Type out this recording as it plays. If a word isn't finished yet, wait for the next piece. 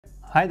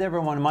Hi there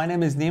everyone, my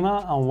name is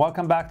Nima and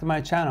welcome back to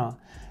my channel.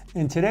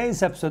 In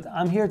today's episode,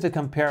 I'm here to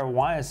compare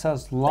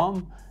YSL's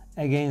L'Homme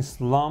against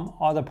L'Homme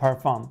Eau de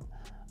Parfum.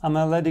 I'm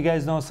going to let you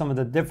guys know some of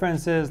the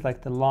differences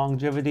like the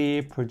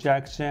longevity,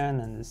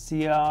 projection, and the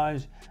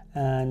sillage,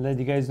 and let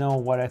you guys know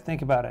what I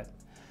think about it.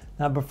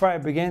 Now before I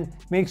begin,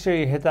 make sure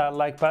you hit that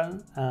like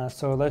button,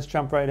 so let's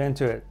jump right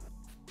into it.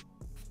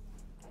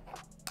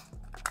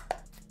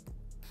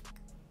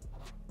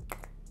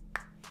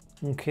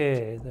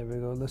 Okay, there we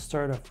go. Let's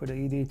start off with the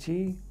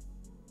EDT.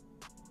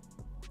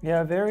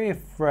 Yeah, very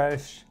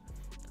fresh,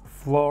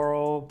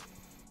 floral,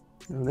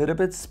 a little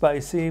bit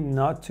spicy,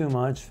 not too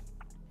much.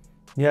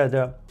 Yeah,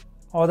 the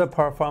Eau de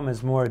Parfum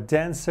is more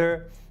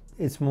denser,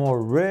 it's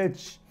more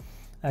rich.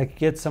 I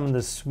get some of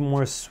this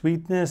more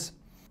sweetness,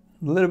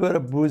 a little bit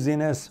of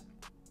booziness,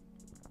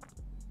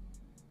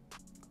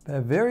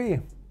 but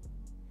very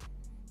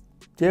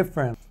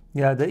different.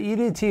 Yeah, the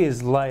EDT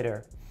is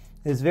lighter,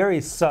 it's very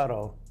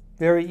subtle,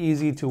 very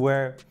easy to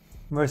wear,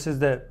 versus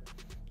the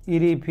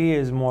EDP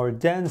is more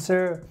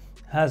denser,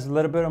 has a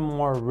little bit of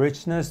more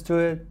richness to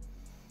it.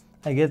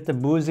 I get the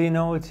boozy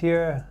note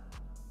here.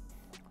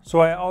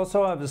 So I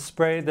also have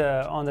sprayed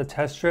on the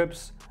test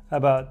strips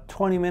about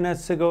 20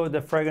 minutes ago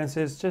the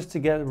fragrances, just to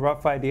get a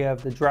rough idea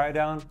of the dry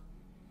down.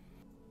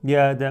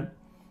 Yeah, the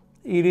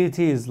EDT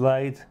is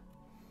light.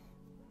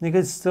 You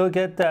can still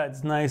get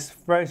that nice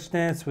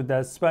freshness with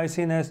that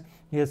spiciness.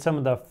 You get some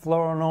of the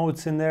floral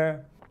notes in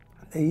there.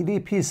 The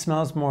EDP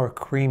smells more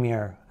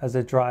creamier as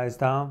it dries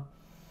down.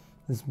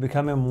 It's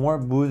becoming more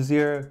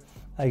boozier.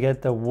 I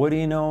get the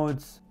woody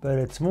notes, but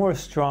it's more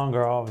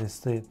stronger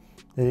obviously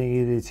than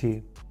the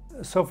EDT.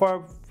 So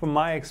far from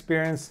my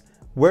experience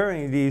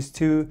wearing these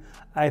two,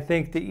 I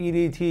think the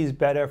EDT is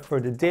better for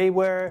the day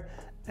wear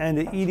and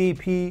the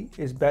EDP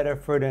is better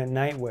for the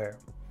night wear.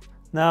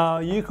 Now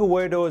you can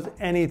wear those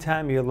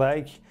anytime you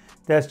like.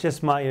 That's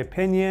just my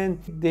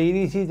opinion. The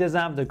EDT doesn't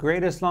have the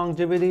greatest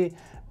longevity,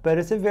 but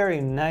it's a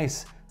very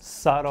nice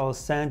subtle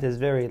scent. It's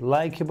very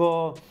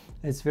likable,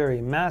 it's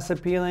very mass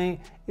appealing.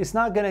 It's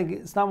not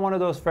one of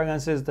those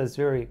fragrances that's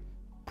very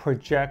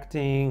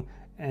projecting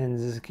and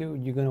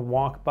you're gonna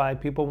walk by,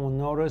 people will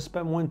notice,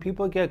 but when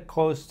people get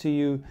close to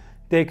you,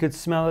 they could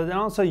smell it, and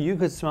also you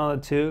could smell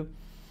it too.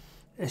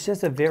 It's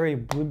just a very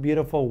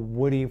beautiful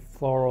woody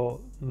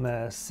floral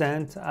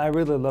scent. I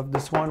really love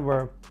this one,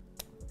 where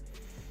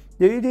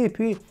the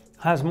EDP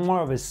has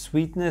more of a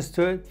sweetness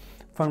to it.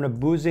 From the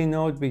boozy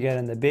note we get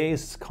in the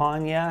base,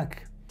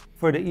 cognac.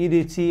 For the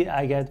EDT,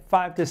 I get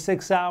 5 to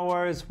 6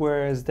 hours,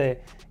 whereas the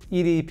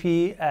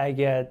EDP, I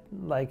get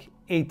like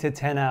 8 to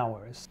 10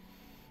 hours.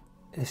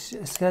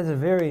 It's got a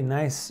very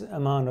nice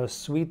amount of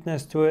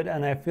sweetness to it,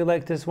 and I feel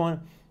like this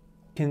one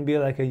can be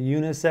like a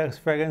unisex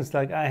fragrance.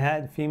 Like I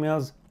had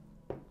females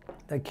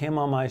that came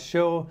on my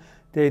show,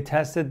 they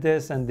tested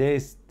this and they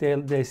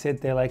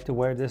said they like to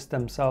wear this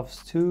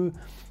themselves too.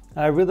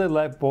 I really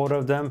like both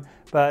of them,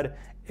 but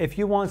if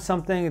you want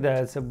something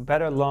that's a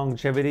better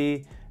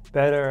longevity,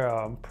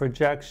 better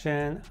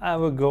projection, I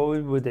would go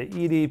with the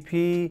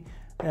EDP.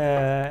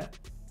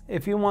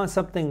 If you want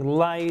something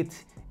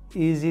light,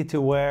 easy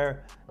to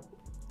wear,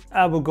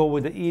 I would go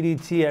with the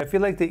EDT. I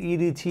feel like the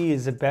EDT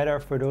is better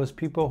for those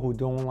people who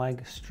don't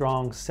like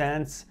strong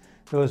scents,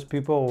 those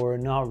people who are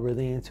not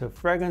really into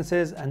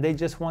fragrances and they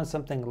just want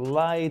something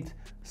light,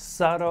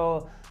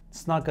 subtle,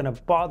 it's not gonna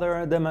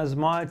bother them as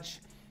much.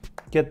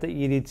 Get the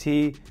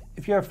EDT.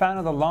 If you're a fan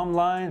of the L'Homme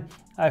line,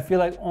 I feel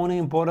like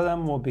owning both of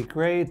them will be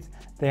great.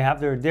 They have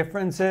their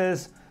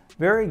differences.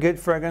 Very good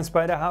fragrance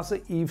by the house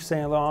of Yves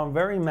Saint Laurent.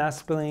 Very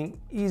masculine,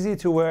 easy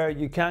to wear.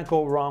 You can't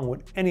go wrong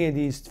with any of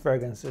these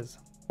fragrances.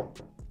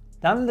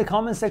 Down in the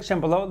comment section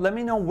below, let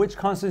me know which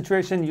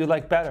concentration you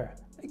like better.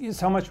 Thank you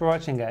so much for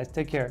watching, guys.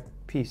 Take care.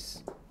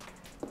 Peace.